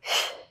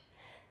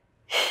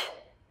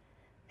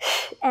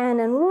 And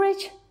then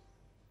reach.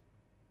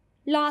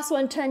 Last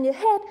one, turn your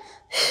head.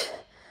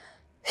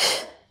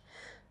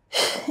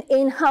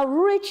 Inhale,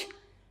 reach.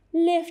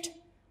 Lift.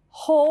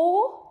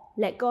 Hold.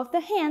 Let go of the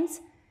hands.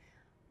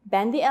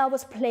 Bend the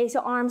elbows, place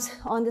your arms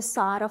on the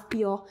side of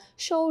your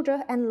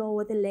shoulder and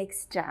lower the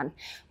legs down.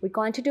 We're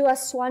going to do a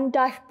swan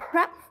dive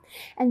prep,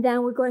 and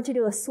then we're going to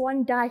do a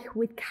swan dive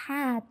with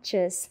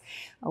catches,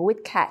 or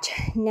with catch.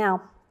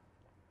 Now,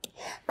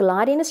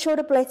 gliding the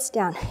shoulder blades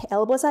down,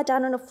 elbows are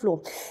down on the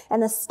floor,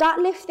 and then start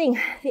lifting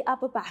the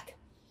upper back.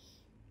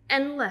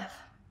 And lift,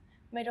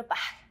 middle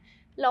back,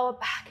 lower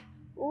back,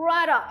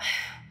 right up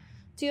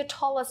to your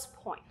tallest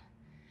point.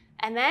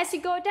 And as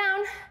you go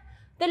down,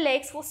 the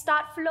legs will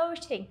start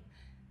floating.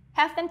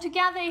 Have them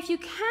together if you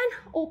can,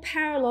 or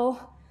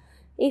parallel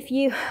if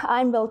you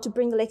are able to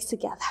bring the legs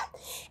together.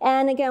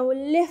 And again,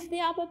 we'll lift the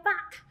upper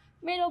back,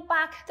 middle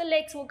back, the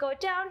legs will go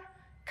down,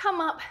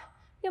 come up,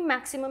 your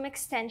maximum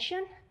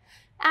extension.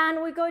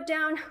 And we go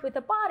down with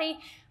the body,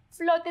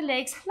 float the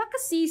legs like a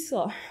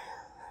seesaw.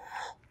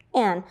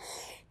 And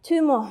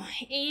 2 more,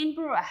 in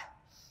breath,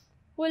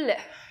 we'll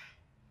lift.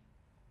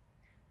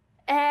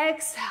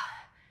 Exhale.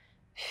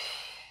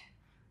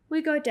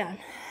 We go down.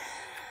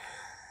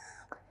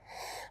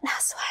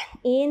 Last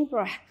one, in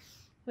breath.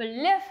 We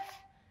lift,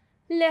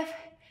 lift,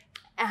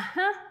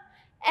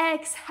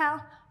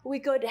 exhale, we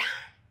go down.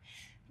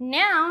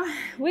 Now,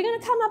 we're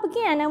gonna come up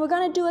again and we're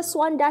gonna do a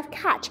swan dive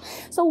catch.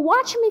 So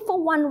watch me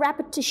for 1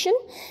 repetition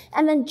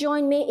and then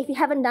join me if you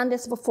haven't done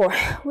this before.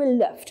 We'll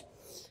lift.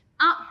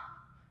 Up,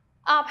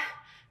 up,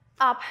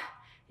 up.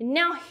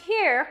 Now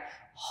here,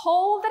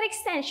 hold that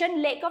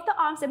extension, leg of the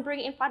arms and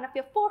bring it in front of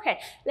your forehead.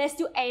 Let's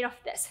do 8 of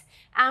this.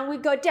 And we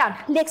go down,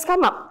 legs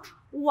come up.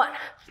 1,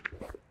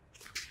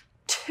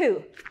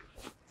 2,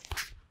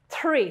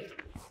 3,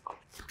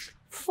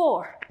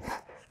 4,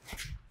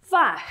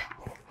 5,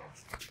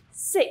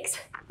 6,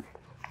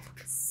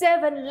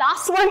 7,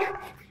 last one,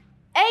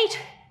 8.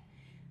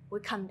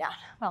 We come down,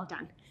 well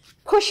done.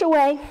 Push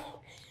away,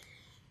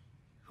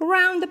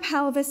 round the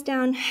pelvis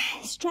down,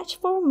 stretch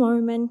for a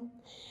moment,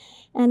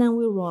 and then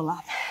we roll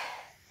up.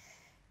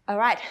 All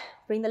right,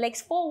 bring the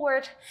legs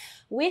forward.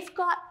 We've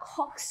got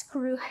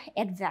corkscrew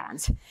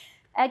advance.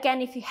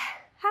 Again, if you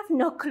have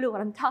no clue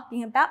what I'm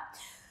talking about,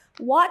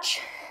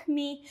 watch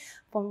me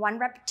for 1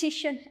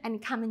 repetition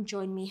and come and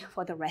join me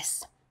for the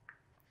rest.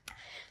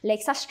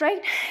 Legs are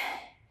straight,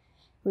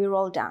 we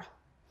roll down.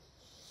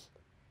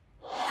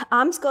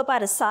 Arms go by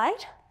the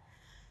side,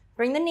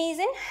 bring the knees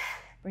in,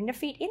 bring the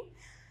feet in,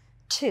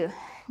 2.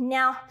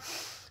 Now,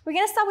 we're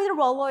gonna start with a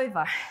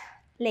rollover.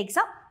 Legs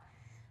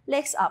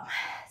up,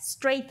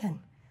 straighten,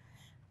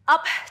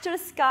 up to the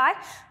sky,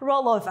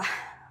 roll over.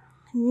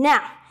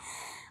 Now,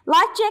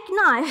 like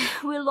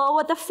jackknife, we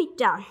lower the feet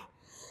down,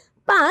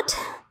 but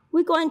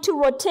we're going to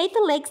rotate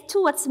the legs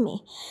towards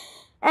me.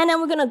 And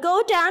then we're gonna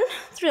go down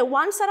through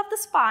one side of the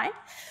spine,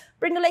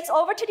 bring the legs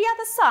over to the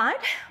other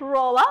side,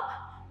 roll up,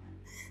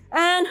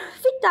 and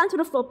feet down to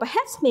the floor,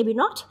 perhaps, maybe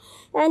not,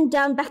 and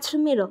down back to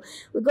the middle.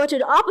 We go to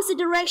the opposite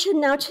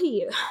direction now to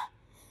you.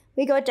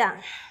 We go down,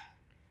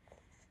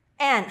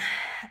 and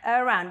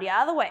around the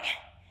other way,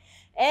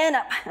 and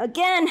up.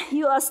 Again,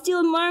 you are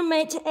still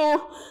mermaid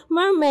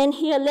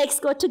here, legs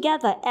go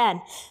together,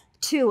 and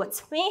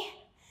towards me,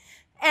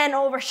 and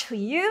over to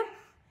you,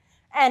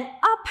 and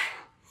up,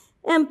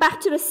 and back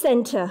to the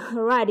center.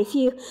 All right, if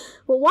you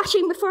were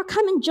watching before,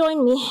 come and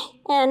join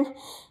me. And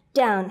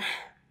down,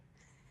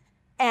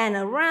 and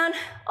around,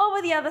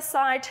 over the other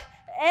side,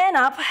 and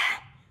up,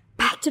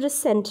 back, to the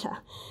center.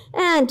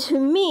 And to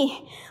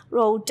me,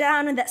 roll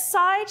down on that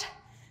side.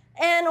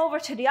 And over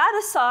to the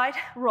other side,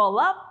 roll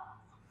up.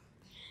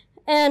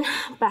 And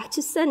back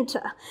to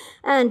center.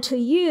 And to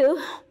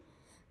you,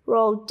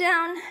 roll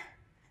down,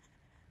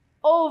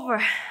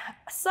 over,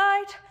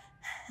 side,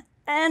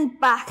 and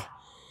back.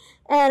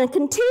 And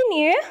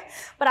continue,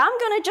 but I'm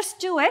gonna just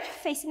do it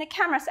facing the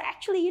camera. So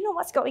actually, you know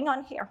what's going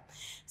on here.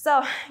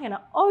 So,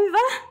 over,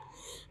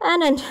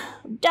 and then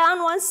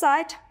down one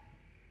side,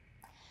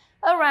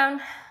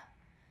 around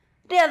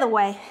the other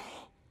way,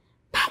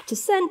 back to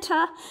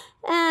center,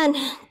 and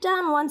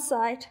down one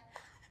side,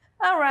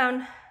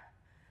 around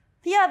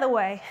the other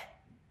way.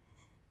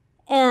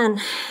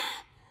 And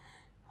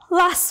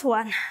last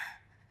one,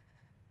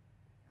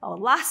 or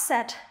last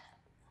set.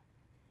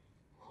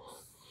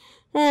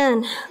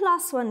 And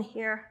last one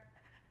here.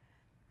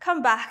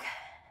 Come back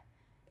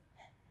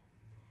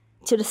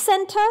to the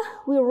center.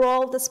 We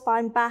roll the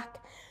spine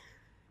back.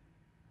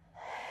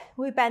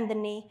 We bend the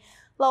knee.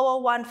 Lower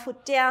one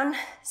foot down,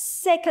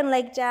 second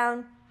leg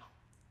down.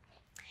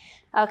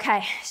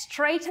 Okay,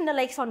 straighten the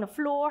legs on the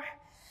floor.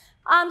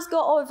 Arms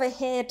go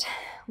overhead.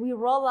 We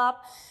roll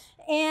up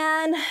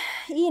and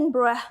in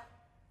breath.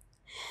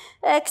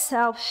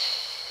 Exhale.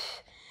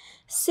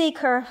 C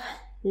curve,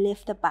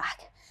 lift the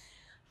back.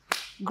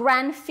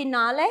 Grand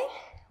finale,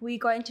 we're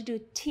going to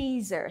do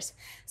teasers.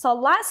 So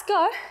let's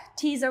go,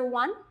 teaser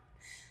 1,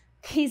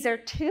 teaser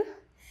 2,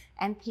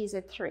 and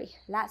teaser 3.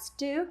 Let's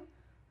do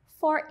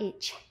 4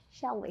 each,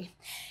 shall we?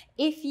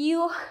 If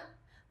you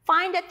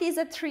find that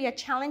teaser 3 are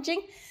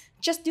challenging,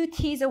 just do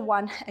teaser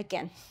 1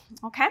 again,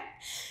 okay?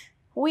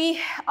 We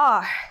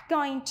are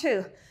going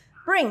to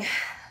bring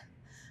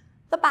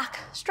the back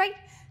straight,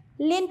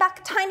 lean back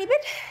a tiny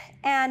bit,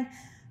 and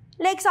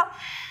legs up,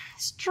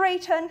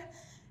 straighten,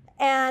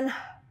 and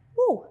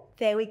woo,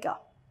 there we go.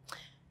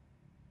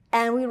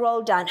 And we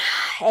roll down.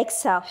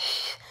 Exhale.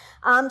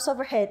 Arms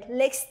overhead.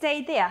 Legs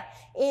stay there.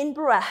 In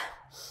breath.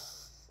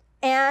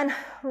 And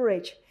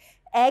reach.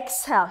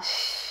 Exhale.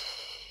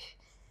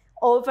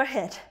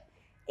 Overhead.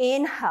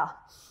 Inhale.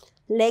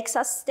 Legs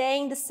are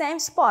staying the same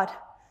spot.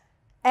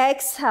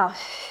 Exhale.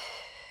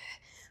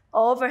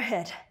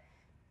 Overhead.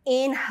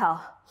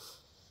 Inhale.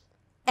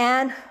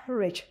 And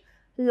reach.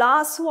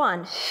 Last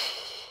one.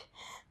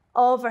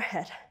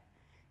 Overhead.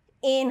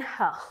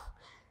 Inhale.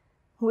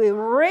 We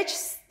reach,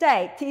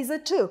 stay. Teaser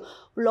 2.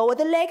 Lower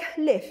the leg,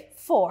 lift.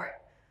 4,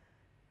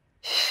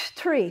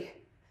 3,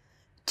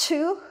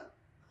 2,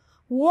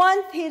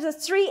 1. Teaser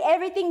 3.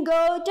 Everything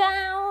go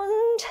down.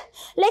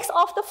 Legs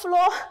off the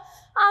floor.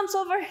 Arms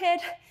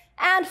overhead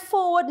and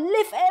forward.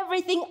 Lift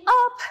everything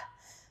up.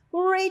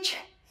 Reach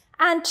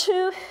and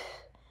 2.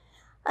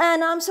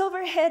 And arms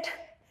overhead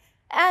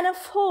and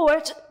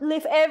forward.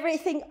 Lift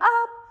everything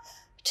up.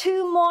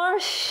 2 more.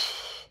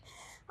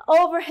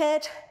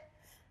 Overhead,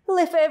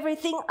 lift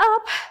everything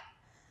up.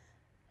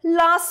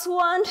 Last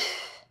one,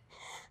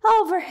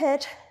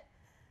 overhead,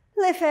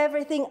 lift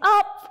everything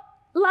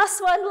up.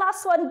 Last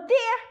one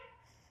there.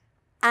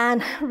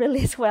 And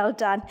release, well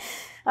done.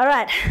 All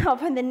right,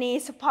 open the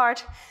knees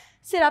apart.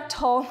 Sit up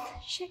tall,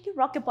 shake your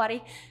rock your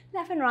body,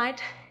 left and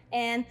right.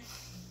 And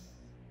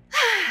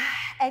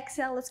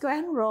exhale, let's go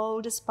ahead and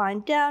roll the spine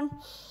down.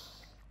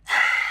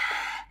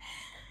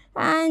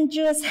 And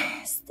just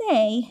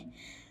stay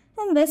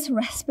in this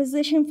rest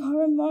position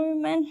for a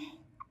moment.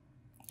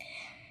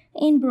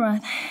 In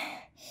breath.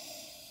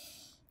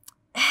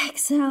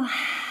 Exhale.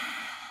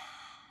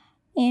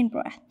 In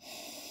breath.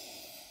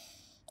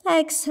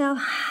 Exhale.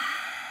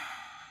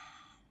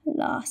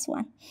 Last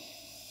one.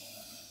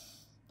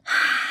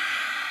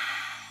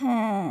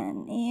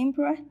 And in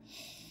breath.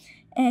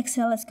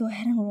 Exhale. Let's go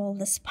ahead and roll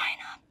the spine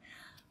up.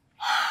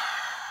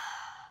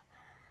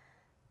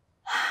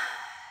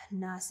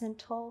 Nice and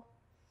tall.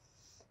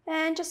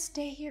 And just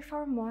stay here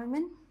for a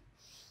moment.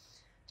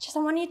 I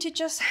want you to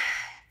just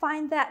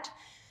find that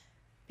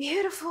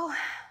beautiful,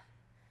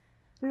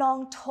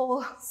 long,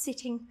 tall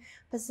sitting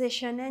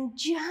position and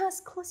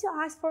just close your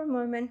eyes for a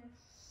moment.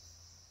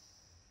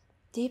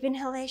 Deep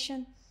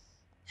inhalation.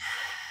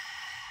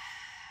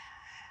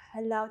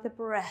 Allow the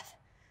breath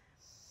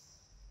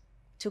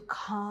to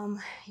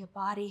calm your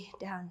body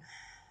down,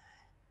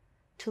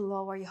 to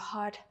lower your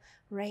heart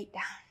rate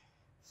down.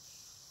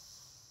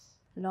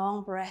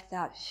 Long breath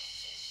out.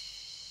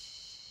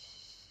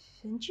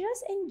 And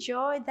just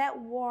enjoy that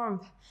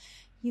warmth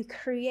you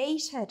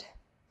created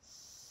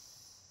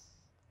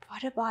for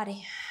the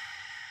body,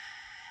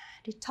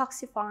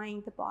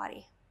 detoxifying the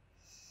body.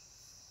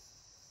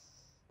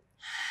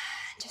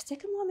 Just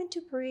take a moment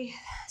to breathe.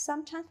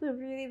 Sometimes we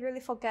really,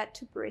 really forget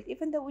to breathe,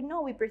 even though we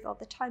know we breathe all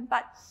the time,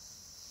 but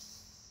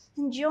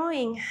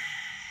enjoying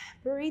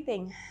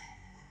breathing,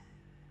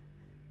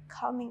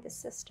 calming the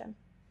system.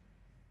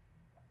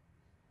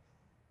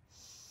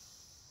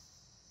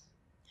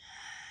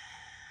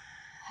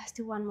 Let's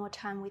do one more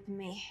time with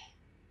me.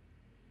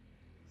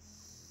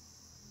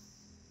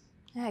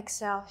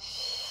 Exhale.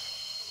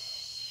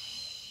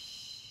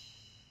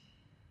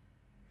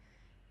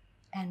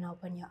 And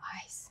open your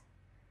eyes.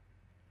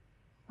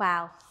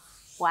 Wow,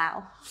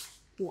 wow.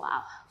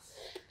 Wow.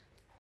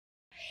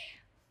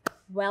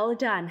 Well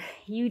done.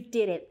 You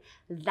did it.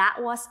 That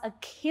was a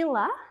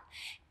killer,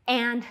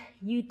 and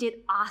you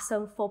did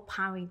awesome for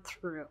powering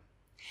through.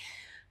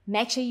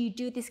 Make sure you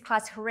do this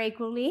class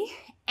regularly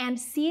and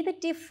see the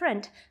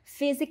difference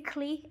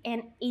physically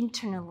and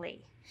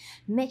internally.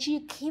 Make sure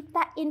you keep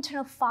that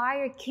internal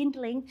fire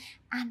kindling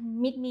and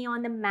meet me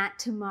on the mat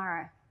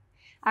tomorrow.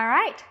 All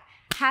right,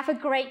 have a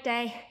great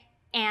day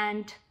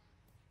and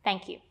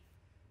thank you.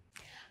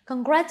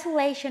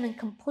 Congratulations on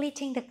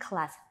completing the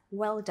class.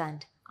 Well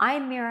done.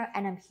 I'm Mira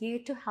and I'm here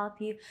to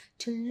help you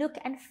to look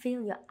and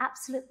feel your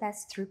absolute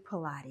best through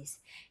Pilates.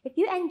 If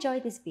you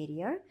enjoyed this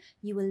video,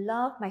 you will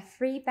love my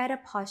free Better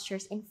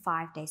Postures in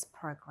 5 Days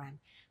program.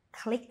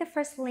 Click the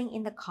first link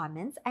in the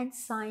comments and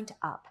sign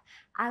up.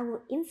 I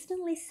will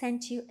instantly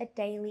send you a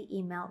daily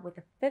email with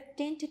a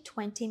 15 to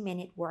 20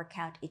 minute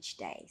workout each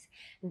day.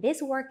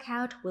 This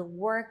workout will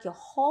work your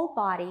whole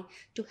body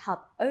to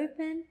help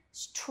open,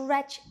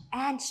 stretch,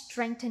 and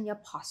strengthen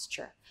your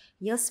posture.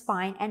 Your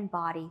spine and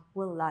body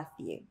will love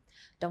you.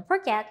 Don't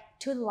forget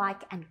to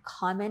like and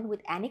comment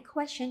with any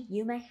question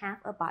you may have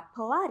about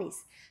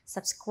Pilates.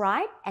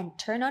 Subscribe and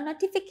turn on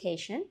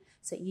notifications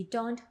so you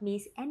don't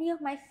miss any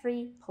of my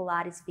free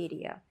Pilates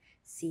video.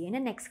 See you in the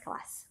next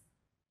class.